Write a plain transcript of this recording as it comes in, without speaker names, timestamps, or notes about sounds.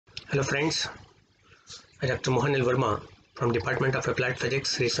Hello friends, I Dr. Mohan Verma from Department of Applied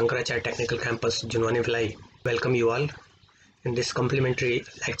Physics, Sri Shankaracharya Technical Campus, Junwani Bhilai. Welcome you all in this complementary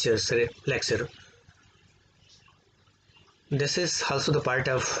lecture. This is also the part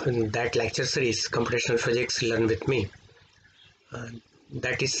of that lecture series, Computational Physics Learn With Me.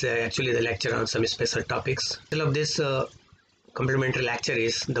 That is actually the lecture on some special topics. The title of this complementary lecture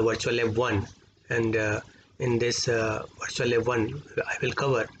is the Virtual Lab 1, and in this Virtual Lab 1 I will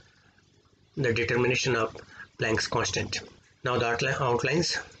cover the determination of Planck's constant. Now the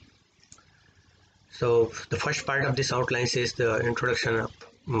outlines. So the first part of this outlines is the introduction of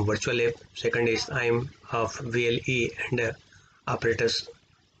virtual lab. Second is aim of VLE and apparatus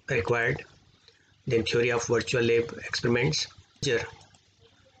required. Then theory of virtual lab experiments.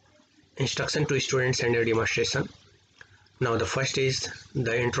 Instruction to students and a demonstration. Now the first is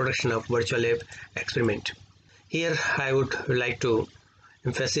the introduction of virtual lab experiment. Here I would like to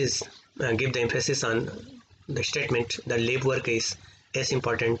give the emphasis on the statement that lab work is as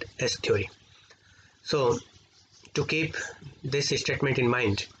important as theory. So to keep this statement in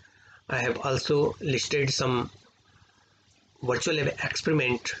mind, I have also listed some virtual lab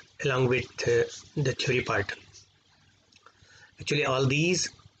experiment along with the theory part. Actually all these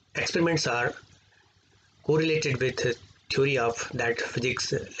experiments are correlated with theory of that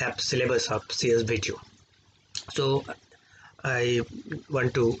physics lab syllabus of CSV2. So I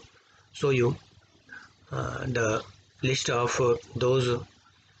want to show you the list of those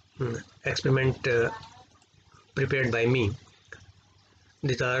experiment prepared by me.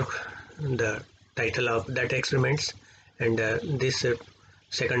 These are the title of that experiments, and this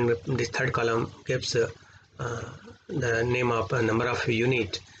third column gives the name of a number of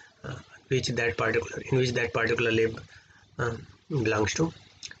unit in which that particular lab belongs to.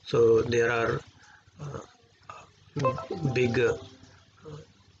 So there are big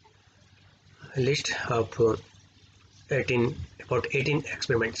list of 18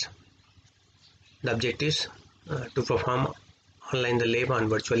 experiments. The objectives to perform online the lab on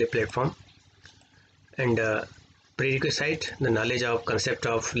virtual lab platform, and prerequisite the knowledge of concept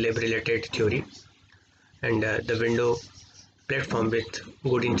of lab related theory, and the window platform with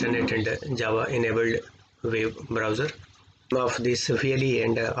good internet and Java enabled web browser. Of this VLE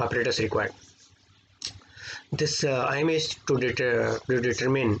and apparatus required. This aim is to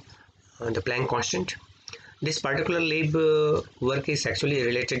determine the Planck constant. This particular lab work is actually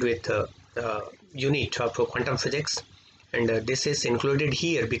related with unit of quantum physics, and this is included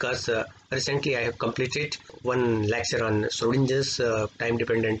here because recently I have completed one lecture on Schrodinger's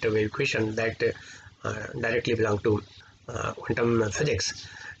time-dependent wave equation that directly belong to quantum physics,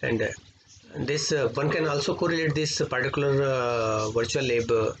 and this one can also correlate this particular virtual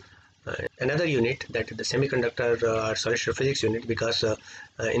lab another unit, that is the semiconductor or solid state physics unit, because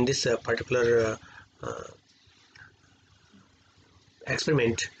in this particular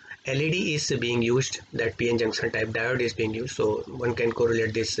experiment LED is being used, that PN junction type diode is being used, so one can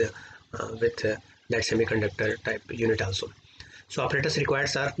correlate this with that semiconductor type unit also. So apparatus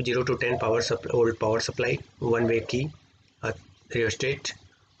required are 0 to 10 volt power supply, one-way key, a rheostat,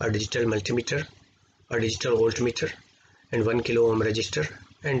 a digital multimeter, a digital voltmeter, and 1 kilo ohm resistor,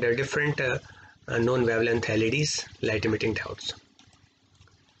 and different known wavelength LEDs, light emitting diodes.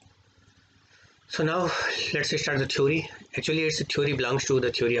 So now let's start the theory. Actually its theory belongs to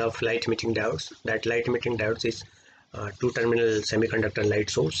the theory of light emitting diodes. That light emitting diodes is two-terminal semiconductor light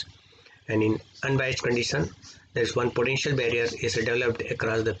source, and in unbiased condition there is one potential barrier is developed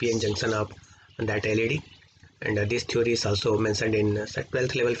across the PN junction of that LED, and this theory is also mentioned in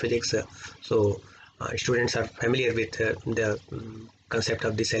 12th level physics. So students are familiar with the concept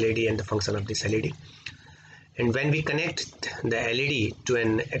of this LED and the function of this LED. And when we connect the LED to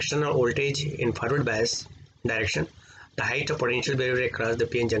an external voltage in forward bias direction, the height of potential barrier across the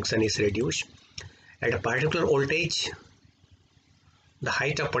PN junction is reduced. At a particular voltage, the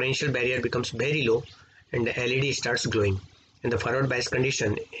height of potential barrier becomes very low and the LED starts glowing. In the forward bias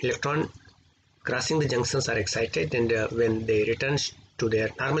condition, electrons crossing the junctions are excited, and when they return to their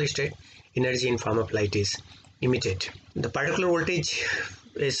normal state, energy in form of light is emitted. The particular voltage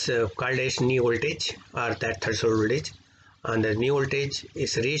is called as knee voltage, or that threshold voltage, and the knee voltage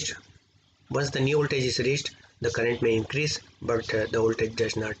is reached. Once the knee voltage is reached, the current may increase, but the voltage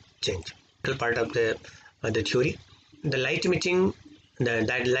does not change. Part of the theory, the light emitting,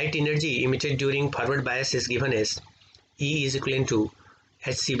 that light energy emitted during forward bias is given as E is equivalent to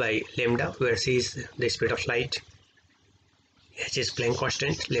hc by lambda, where c is the speed of light, h is Planck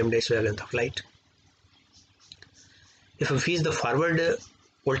constant, lambda is wavelength of light. If we feed the forward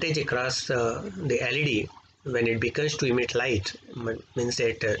voltage across the LED when it begins to emit light, means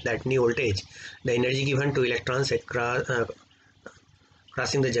that that new voltage, the energy given to electrons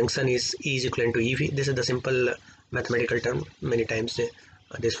crossing the junction is E is equivalent to EV. This is the simple mathematical term. Many times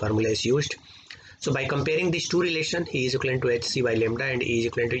this formula is used. So by comparing these two relations, E is equivalent to hc by lambda and E is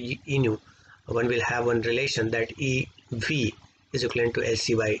equivalent to E nu, one will have one relation that EV is equivalent to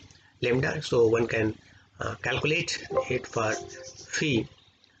hc by lambda. So one can calculate it for phi,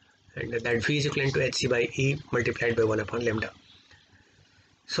 and that phi is equivalent to hc by E multiplied by 1 upon lambda.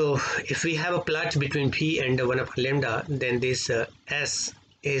 So if we have a plot between phi and 1 upon lambda, then this s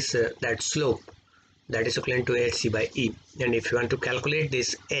is that slope that is equivalent to hc by E, and if you want to calculate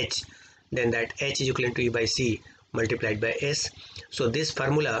this h, then that h is equivalent to E by c multiplied by s. So this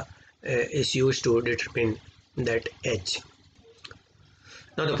formula is used to determine that h.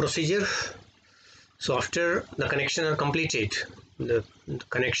 Now the procedure. So after the connection are completed, the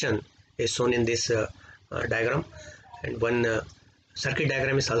connection is shown in this diagram, and one circuit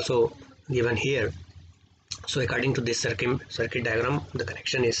diagram is also given here. So according to this circuit diagram, the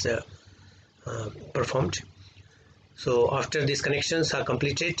connection is performed. So after these connections are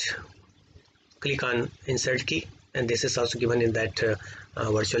completed, click on insert key, and this is also given in that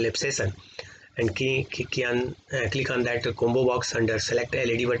virtual lab session, and click on that combo box under select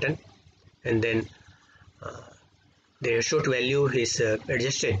LED button, and then the ratio to value is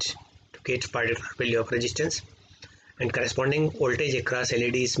adjusted to get particular value of resistance, and corresponding voltage across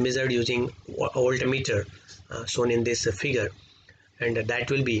LED is measured using a voltmeter shown in this figure, and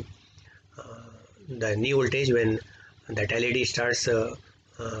that will be the new voltage when that LED starts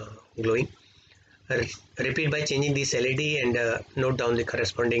glowing. Repeat by changing this LED and note down the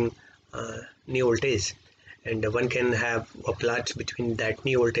corresponding new voltage, and one can have a plot between that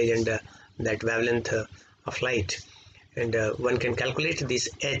new voltage and that wavelength of light, and one can calculate this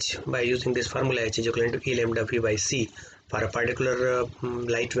h by using this formula, h is equivalent to E lambda V by C for a particular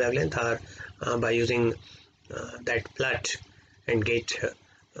light wavelength, or by using that plot and get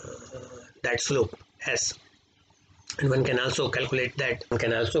that slope s. And one can also calculate that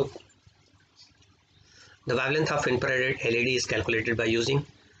the wavelength of infrared LED is calculated by using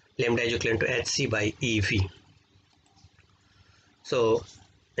lambda is equivalent to hc by EV. So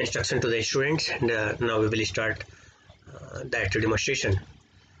instruction to the students, and now we will start that demonstration.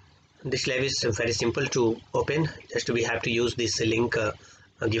 This lab is very simple to open. Just we have to use this link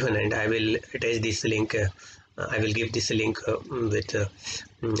given, and I will attach this link. I will give this link with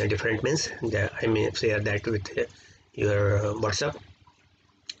different means. I may share that with your WhatsApp.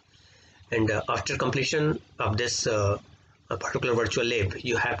 And after completion of this particular virtual lab,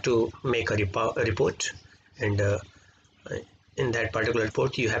 you have to make a report, and in that particular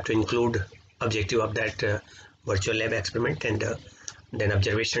report you have to include objective of that virtual lab experiment, and then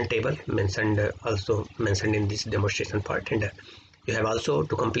observation table also mentioned in this demonstration part, and you have also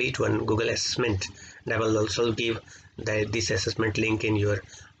to complete one Google assessment, and I will also give this assessment link in your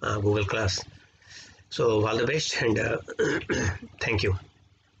Google class. So all the best, and thank you.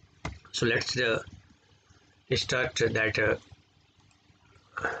 So let's start that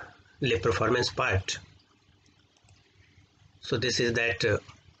lab performance part. So this is that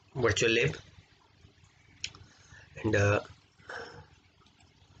virtual lab, and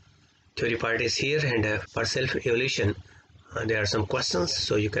theory part is here, and for self-evaluation there are some questions,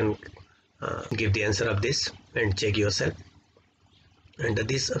 so you can give the answer of this and check yourself. And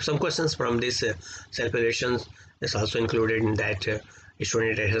these some questions from this self-evaluation is also included in that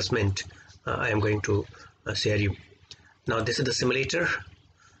student assessment I am going to share you. Now this is the simulator,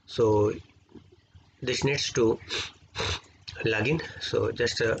 so this needs to log in. So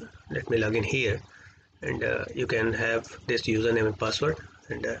just let me log in here, and you can have this username and password,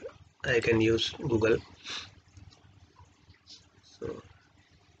 and I can use Google. So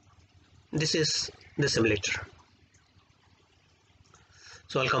this is the simulator.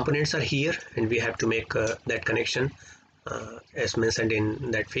 So all components are here, and we have to make that connection as mentioned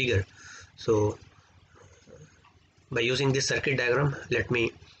in that figure. So by using this circuit diagram, let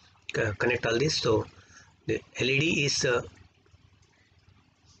me connect all this. So the LED is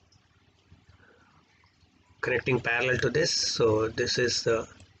connecting parallel to this, so this is so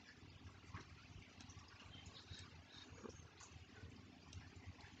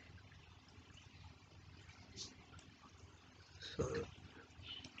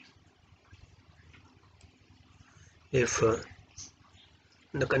if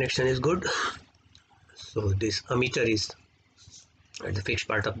the connection is good, so this ammeter is at the fixed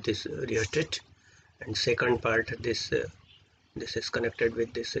part of this rheostat, and second part this is connected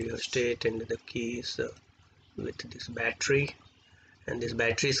with this rheostat, and the key is with this battery, and this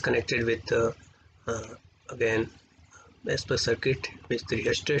battery is connected with again as per circuit with the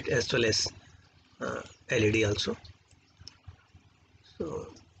rheostat as well as LED also. So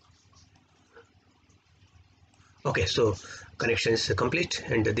okay, so connection is complete,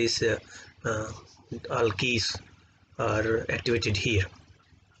 and these all keys are activated here.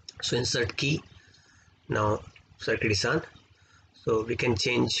 So insert key. Now circuit is on, so we can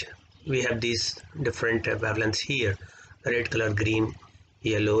change. We have these different wavelengths here, red color, green,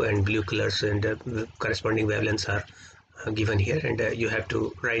 yellow and blue colors, and corresponding wavelengths are given here, and you have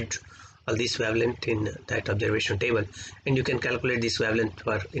to write all these wavelength in that observation table, and you can calculate this wavelength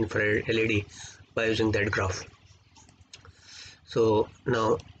for infrared LED by using that graph. So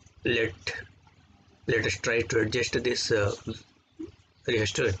now let us try to adjust this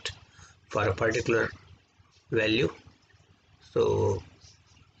rheostat for a particular value. So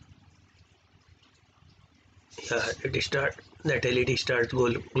that LED starts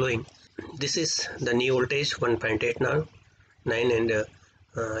glowing. This is the new voltage 1.8 now 9, and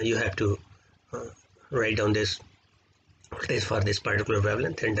you have to write down this voltage for this particular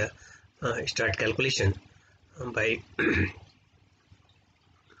wavelength and start calculation by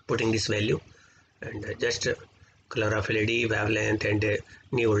putting this value, and just color of LED, wavelength and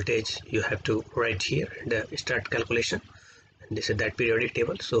new voltage you have to write here, and start calculation. And this is that periodic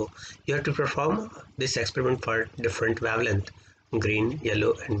table. So you have to perform this experiment for different wavelength, green,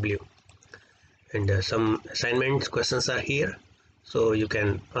 yellow and blue, and some assignment questions are here, so you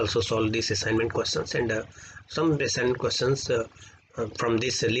can also solve these assignment questions, and some assignment questions from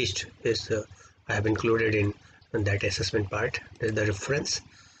this list is I have included in that assessment part. This is the reference.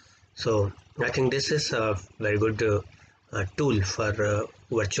 So I think this is a very good tool for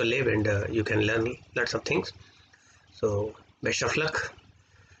virtual lab, and you can learn lots of things. So best of luck,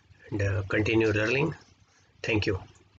 and continue learning. Thank you.